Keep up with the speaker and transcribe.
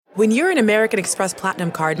When you're an American Express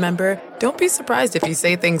Platinum card member, don't be surprised if you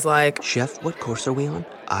say things like, "Chef, what course are we on?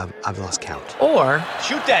 I've lost count." Or,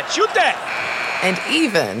 Shoot that! And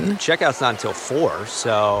even, Checkout's not until 4,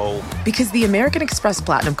 so... Because the American Express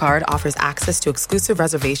Platinum Card offers access to exclusive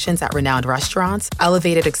reservations at renowned restaurants,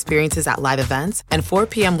 elevated experiences at live events, and 4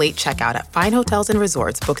 p.m. late checkout at fine hotels and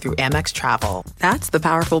resorts booked through Amex Travel. That's the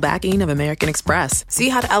powerful backing of American Express. See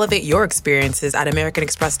how to elevate your experiences at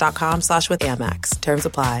americanexpress.com/withAmex. Terms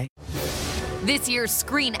apply. This year's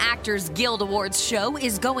Screen Actors Guild Awards show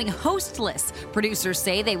is going hostless. Producers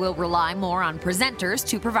say they will rely more on presenters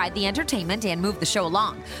to provide the entertainment and move the show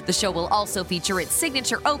along. The show will also feature its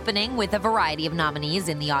signature opening with a variety of nominees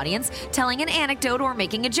in the audience telling an anecdote or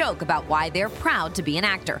making a joke about why they're proud to be an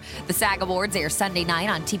actor. The SAG Awards air Sunday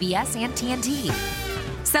night on TBS and TNT.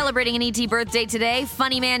 Celebrating an ET birthday today,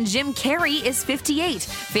 funny man Jim Carrey is 58.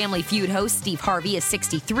 Family Feud host Steve Harvey is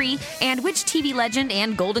 63. And which TV legend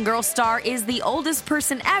and Golden Girls star is the oldest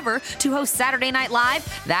person ever to host Saturday Night Live?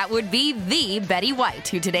 That would be the Betty White,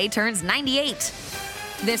 who today turns 98.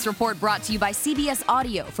 This report brought to you by CBS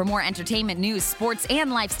Audio. For more entertainment news, sports,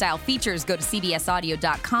 and lifestyle features, go to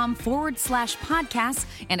cbsaudio.com/podcasts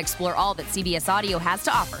and explore all that CBS Audio has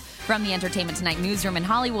to offer. From the Entertainment Tonight newsroom in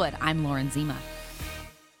Hollywood, I'm Lauren Zima.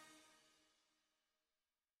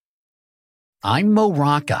 I'm Mo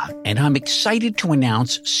Rocca, and I'm excited to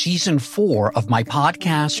announce Season 4 of my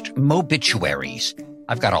podcast, Mobituaries.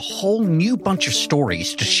 I've got a whole new bunch of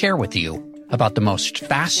stories to share with you about the most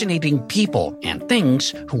fascinating people and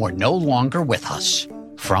things who are no longer with us.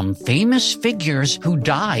 From famous figures who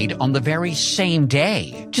died on the very same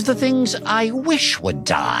day to the things I wish would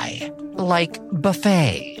die, like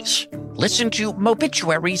buffets. Listen to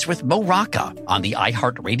Mobituaries with Mo Rocca on the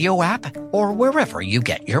iHeartRadio app or wherever you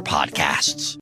get your podcasts.